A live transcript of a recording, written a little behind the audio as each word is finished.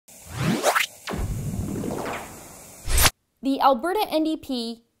The Alberta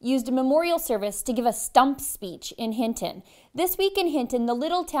NDP used a memorial service to give a stump speech in Hinton. This week in Hinton, the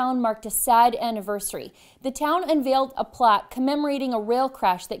little town marked a sad anniversary. The town unveiled a plaque commemorating a rail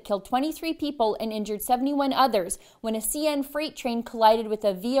crash that killed 23 people and injured 71 others when a CN freight train collided with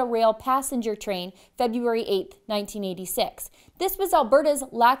a Via Rail passenger train February 8, 1986. This was Alberta's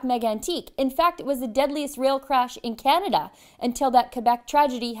Lac-Mégantic. In fact, it was the deadliest rail crash in Canada until that Quebec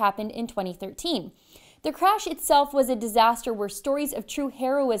tragedy happened in 2013. The crash itself was a disaster where stories of true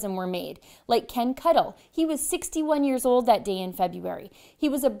heroism were made, like Ken Cuddle. He was 61 years old that day in February. He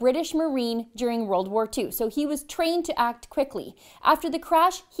was a British Marine during World War II, so he was trained to act quickly. After the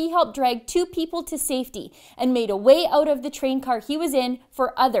crash, he helped drag 2 people to safety and made a way out of the train car he was in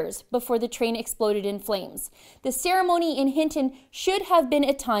for others before the train exploded in flames. The ceremony in Hinton should have been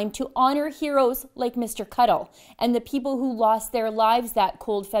a time to honor heroes like Mr. Cuddle and the people who lost their lives that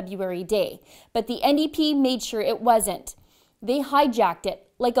cold February day. But the NDP made sure it wasn't. They hijacked it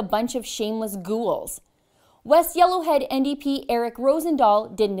like a bunch of shameless ghouls. West Yellowhead NDP Eric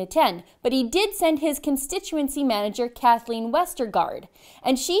Rosendahl didn't attend, but he did send his constituency manager Kathleen Westergaard,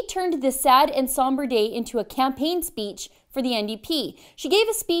 and she turned this sad and somber day into a campaign speech for the NDP. She gave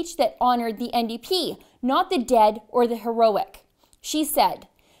a speech that honored the NDP, not the dead or the heroic. She said,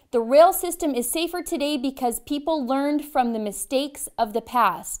 "The rail system is safer today because people learned from the mistakes of the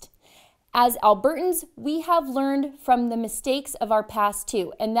past. As Albertans, we have learned from the mistakes of our past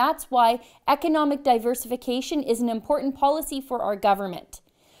too, and that's why economic diversification is an important policy for our government."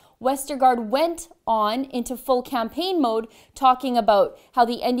 Westergaard went on into full campaign mode, talking about how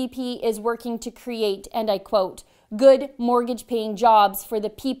the NDP is working to create, and I quote, "good mortgage-paying jobs for the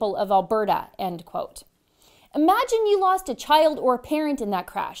people of Alberta," end quote. Imagine you lost a child or a parent in that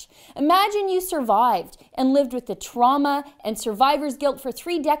crash. Imagine you survived and lived with the trauma and survivor's guilt for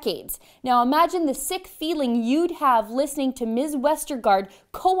 3 decades. Now imagine the sick feeling you'd have listening to Ms. Westergaard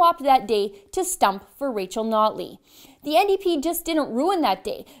co-opt that day to stump for Rachel Notley. The NDP just didn't ruin that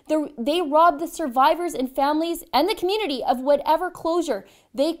day. They robbed the survivors and families and the community of whatever closure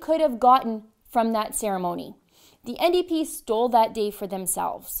they could have gotten from that ceremony. The NDP stole that day for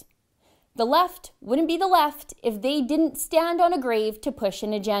themselves. The left wouldn't be the left if they didn't stand on a grave to push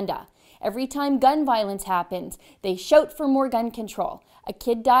an agenda. Every time gun violence happens, they shout for more gun control. A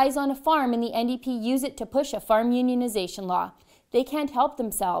kid dies on a farm and the NDP use it to push a farm unionization law. They can't help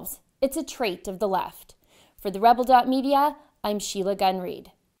themselves. It's a trait of the left. For the Rebel.media, I'm Sheila Gunn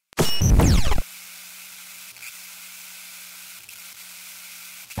Reid.